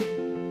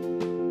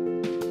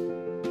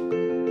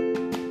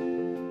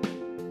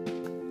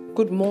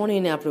Good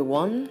morning,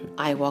 everyone.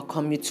 I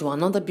welcome you to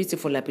another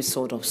beautiful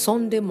episode of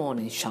Sunday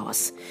Morning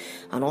Showers,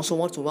 and also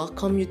want to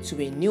welcome you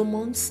to a new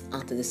month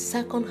and to the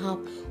second half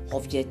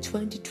of year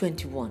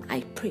 2021.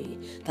 I pray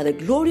that the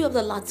glory of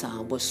the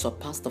latter will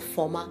surpass the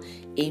former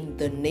in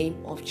the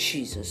name of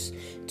Jesus.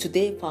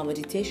 Today, for our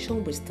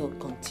meditation, we still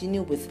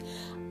continue with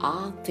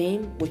our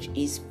theme, which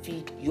is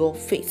Feed Your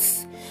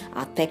Faith.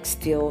 Our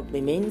text still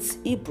remains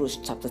Hebrews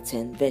chapter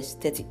 10, verse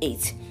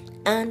 38.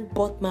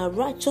 But my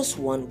righteous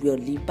one will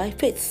live by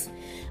faith,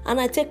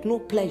 and I take no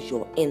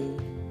pleasure in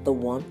the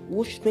one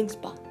who shrinks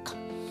back.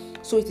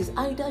 So it is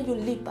either you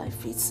live by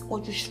faith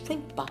or you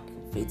shrink back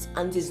in faith,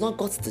 and it is not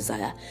God's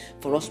desire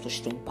for us to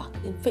shrink back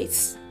in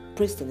faith.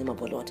 Praise the name of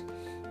the Lord.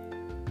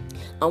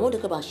 I want to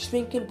talk about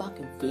shrinking back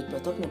in faith. We're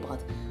talking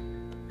about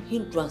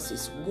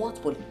hindrances.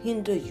 What will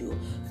hinder you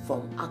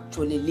from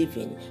actually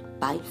living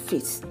by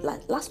faith?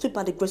 Like last week,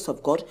 by the grace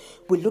of God,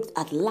 we looked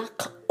at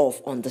lack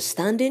of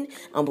understanding,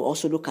 and we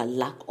also look at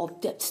lack of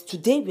depth.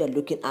 Today we are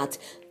looking at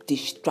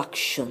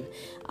distraction,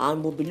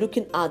 and we'll be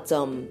looking at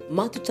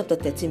Matthew chapter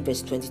 13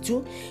 verse 22,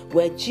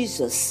 where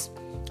Jesus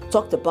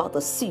talked about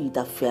the seed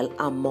that fell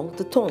among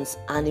the thorns,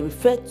 and he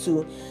referred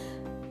to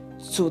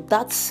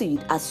that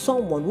seed as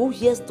someone who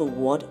hears the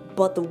word,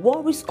 but the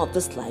worries of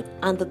this life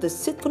and the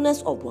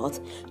deceitfulness of wealth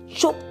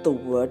choke the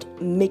word,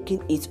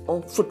 making it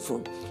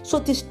unfruitful. So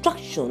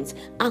distractions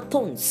are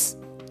thorns.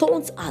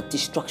 Thorns are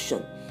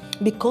distraction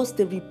because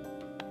they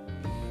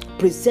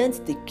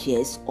represent the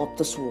cares of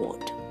this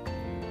world.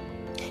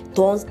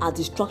 Thorns are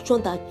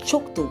distraction that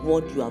choke the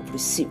word you have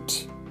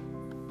received.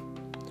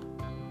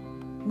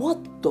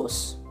 What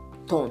does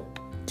thorn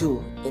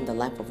do in the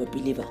life of a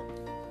believer?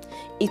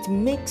 It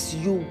makes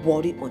you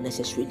worry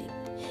unnecessarily.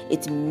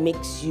 It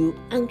makes you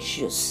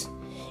anxious.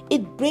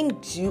 It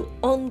brings you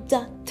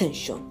under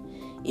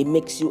tension. It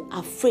makes you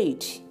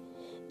afraid.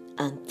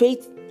 And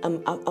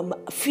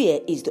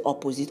fear is the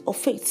opposite of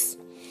faith.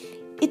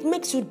 It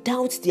makes you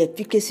doubt the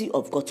efficacy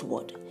of God's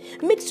word.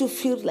 It makes you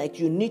feel like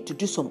you need to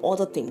do some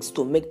other things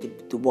to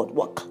make the word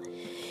work.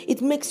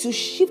 It makes you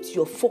shift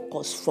your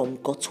focus from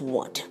God's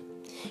word.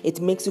 It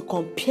makes you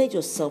compare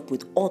yourself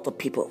with other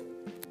people.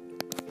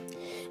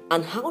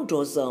 And how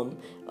does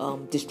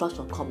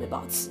distraction come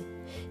about?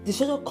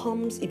 Distraction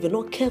comes, if you're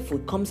not careful,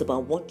 it comes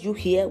about what you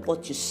hear,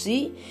 what you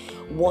see,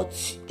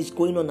 what is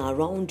going on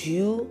around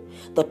you,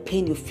 the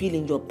pain you feel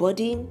in your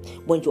body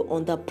when you're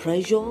under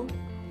pressure.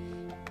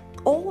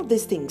 All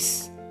these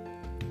things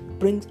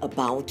bring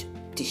about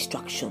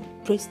distraction.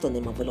 Praise the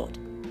name of the Lord.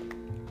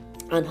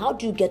 And how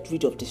do you get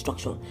rid of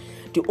distraction?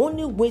 The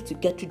only way to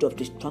get rid of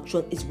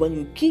distraction is when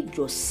you give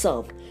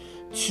yourself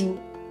to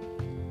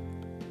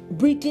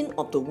reading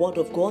of the Word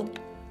of God,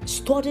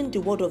 studying the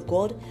Word of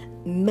God,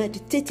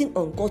 meditating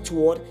on God's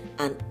Word,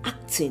 and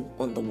acting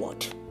on the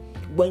Word.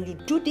 When you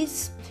do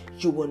this,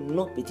 you will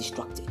not be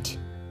distracted.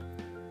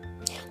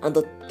 And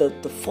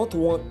the fourth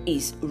one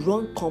is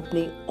wrong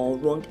company or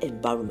wrong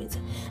environment.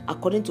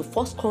 According to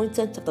 1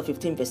 Corinthians chapter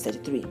 15 verse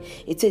 33,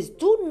 it says,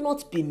 "Do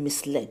not be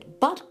misled.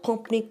 Bad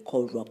company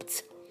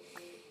corrupts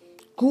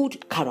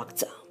good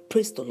character."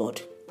 Praise the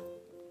Lord.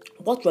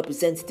 What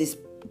represents this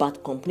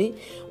bad company?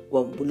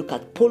 Well, we look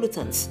at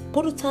pollutants.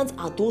 Pollutants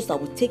are those that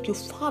will take you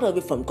far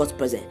away from God's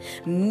presence,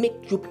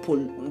 make you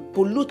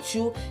pollute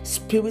you,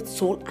 spirit,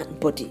 soul, and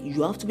body.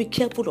 You have to be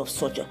careful of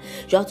such.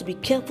 You have to be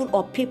careful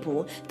of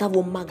people that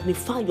will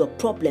magnify your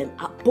problem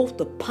above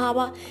the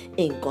power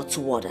in God's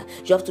word.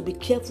 You have to be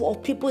careful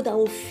of people that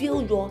will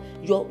fill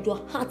your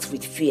heart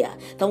with fear,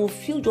 that will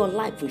fill your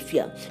life with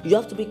fear. You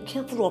have to be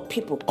careful of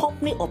people,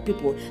 company of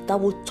people that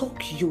will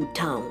talk you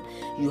down.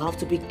 You have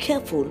to be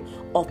careful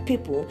of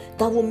people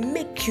that will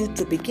make you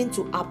to begin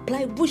to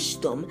apply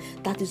wisdom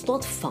that is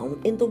not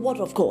found in the word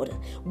of God,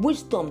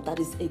 wisdom that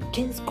is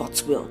against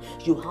God's will.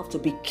 You have to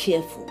be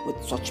careful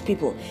with such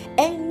people.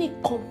 Any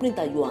company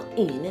that you are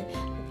in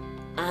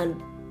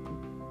and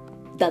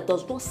that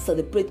does not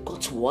celebrate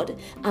God's word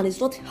and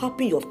is not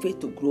helping your faith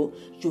to grow,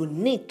 you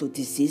need to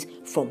desist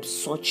from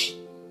such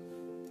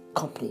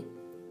company.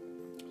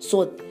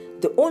 So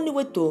the only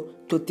way to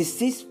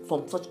desist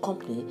from such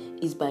company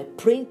is by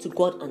praying to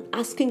God and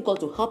asking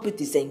God to help you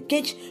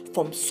disengage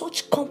from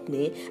such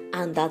company,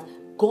 and that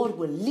God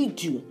will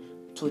lead you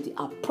to the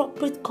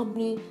appropriate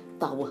company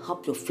that will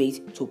help your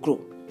faith to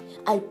grow.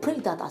 I pray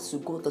that as you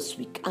go this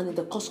week and in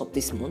the course of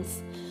this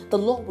month, the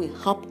Lord will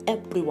help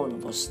every one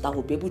of us that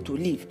will be able to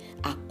live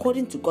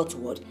according to God's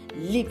word,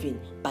 living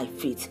by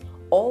faith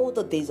all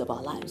the days of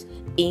our lives,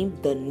 in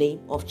the name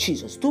of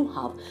Jesus. Do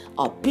have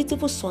a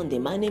beautiful Sunday.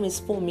 My name is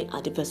Funmi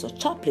Adefeso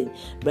Chaplain,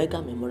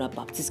 Brega Memorial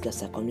Baptist Girls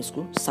Secondary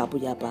School,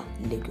 Sabuyaba,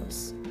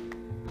 Lagos.